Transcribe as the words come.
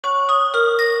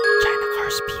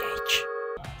Cars PH.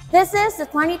 This is the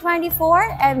 2024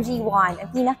 MG1,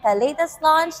 ang pinaka-latest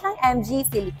launch ng MG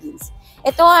Philippines.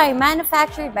 Ito ay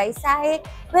manufactured by SAIC,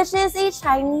 which is a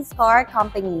Chinese car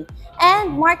company,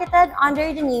 and marketed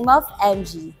under the name of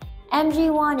MG.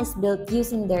 MG1 is built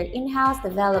using their in-house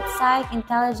developed SAIC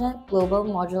Intelligent Global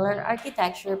Modular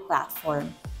Architecture platform.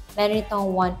 Meron itong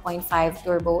 1.5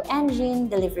 turbo engine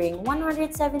delivering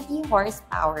 170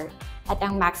 horsepower at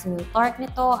ang maximum torque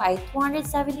nito ay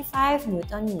 275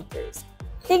 Nm.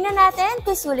 Tingnan natin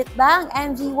kung sulit ba ang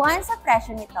MG1 sa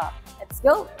presyo nito. Let's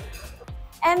go!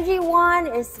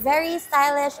 MG1 is very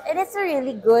stylish and it's a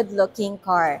really good-looking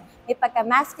car. May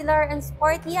pagka-muscular and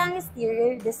sporty ang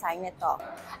exterior design nito.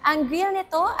 Ang grille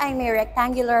nito ay may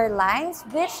rectangular lines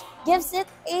which gives it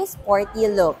a sporty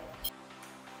look.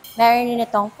 Meron din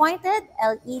itong pointed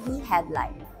LED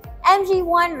headlight.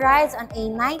 MG1 rides on a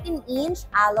 19-inch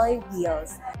alloy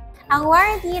wheels. Ang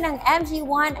warranty ng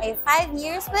MG1 ay 5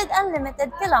 years with unlimited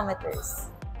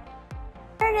kilometers.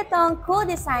 Meron itong cool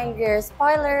design rear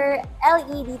spoiler,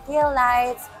 LED tail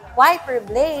lights, wiper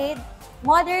blade,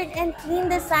 modern and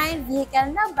clean design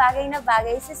vehicle na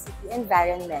bagay sa city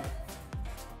environment.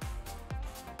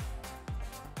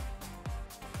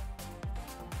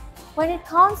 When it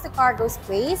comes to cargo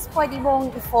space, pwede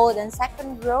mong i-fold ang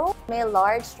second row. May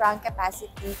large trunk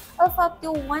capacity of up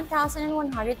to 1,120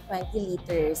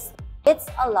 liters. It's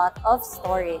a lot of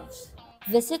storage.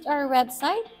 Visit our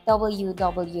website,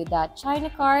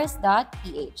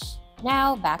 www.chinacars.ph.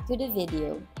 Now, back to the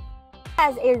video. It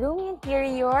has a roomy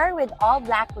interior with all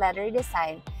black leather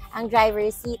design. Ang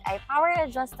driver's seat ay power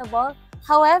adjustable,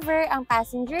 however, ang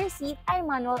passenger seat ay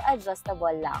manual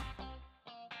adjustable lang.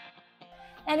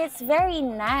 And it's very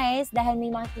nice dahil may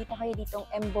makikita kayo ditong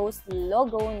embossed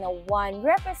logo na 1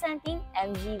 representing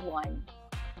MG1.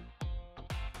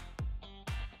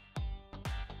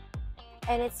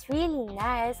 And it's really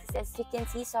nice kasi as you can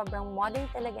see, sobrang modern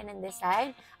talaga ng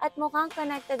design at mukhang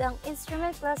connected ang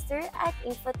instrument cluster at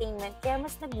infotainment kaya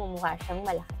mas nagmumukha siyang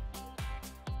malaki.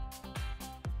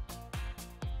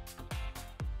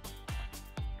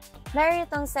 Meron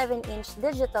itong 7-inch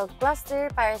digital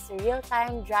cluster para sa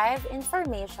real-time drive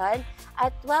information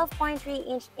at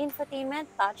 12.3-inch infotainment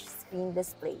touchscreen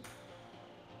display.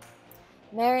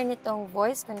 Meron itong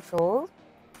voice control,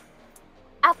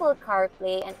 Apple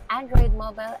CarPlay and Android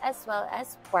Mobile as well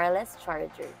as wireless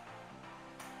charger.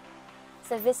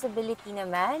 Sa visibility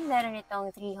naman, meron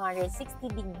itong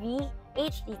 360-degree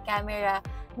HD camera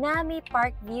na may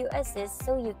park view assist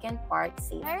so you can park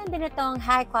safe. Meron din itong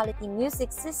high-quality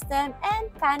music system and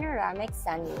panoramic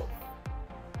sunroof.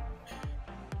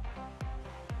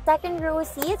 Second row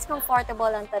seats, comfortable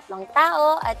ang 3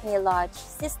 tao at may latch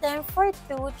system for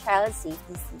 2 child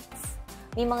safety seats.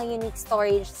 May mga unique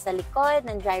storage sa likod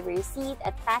ng driver's seat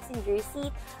at passenger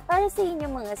seat para sa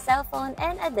inyong mga cellphone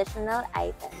and additional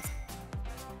items.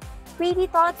 Pretty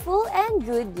thoughtful and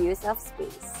good use of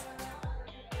space.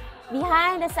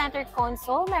 Behind the center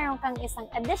console, meron kang isang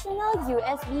additional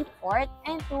USB port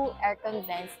and 2 aircon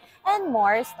vents and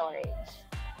more storage.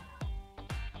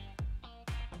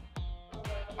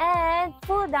 And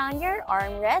pull down your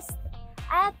armrest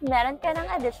at meron ka ng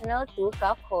additional 2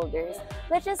 cup holders,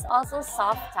 which is also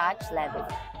soft touch leather.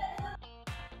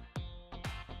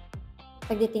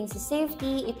 Pagdating sa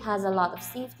safety, it has a lot of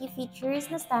safety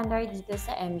features na standard dito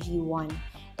sa MG1.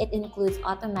 It includes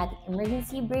automatic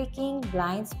emergency braking,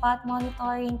 blind spot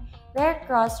monitoring, rear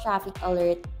cross traffic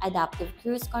alert, adaptive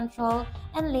cruise control,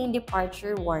 and lane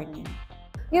departure warning.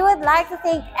 We would like to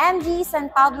thank MG San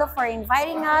Pablo for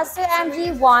inviting us to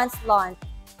MG1's launch.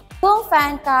 Kung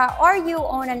fan ka or you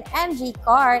own an MG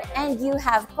car and you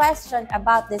have questions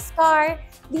about this car,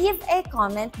 leave a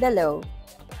comment below.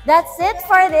 That's it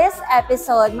for this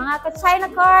episode. Mga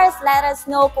ka-China Cars, let us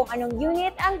know kung anong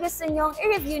unit ang gusto nyong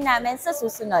i-review namin sa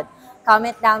susunod.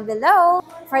 Comment down below.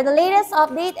 For the latest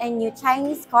update and new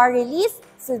Chinese car release,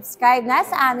 subscribe na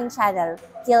sa aming channel.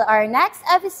 Till our next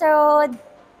episode!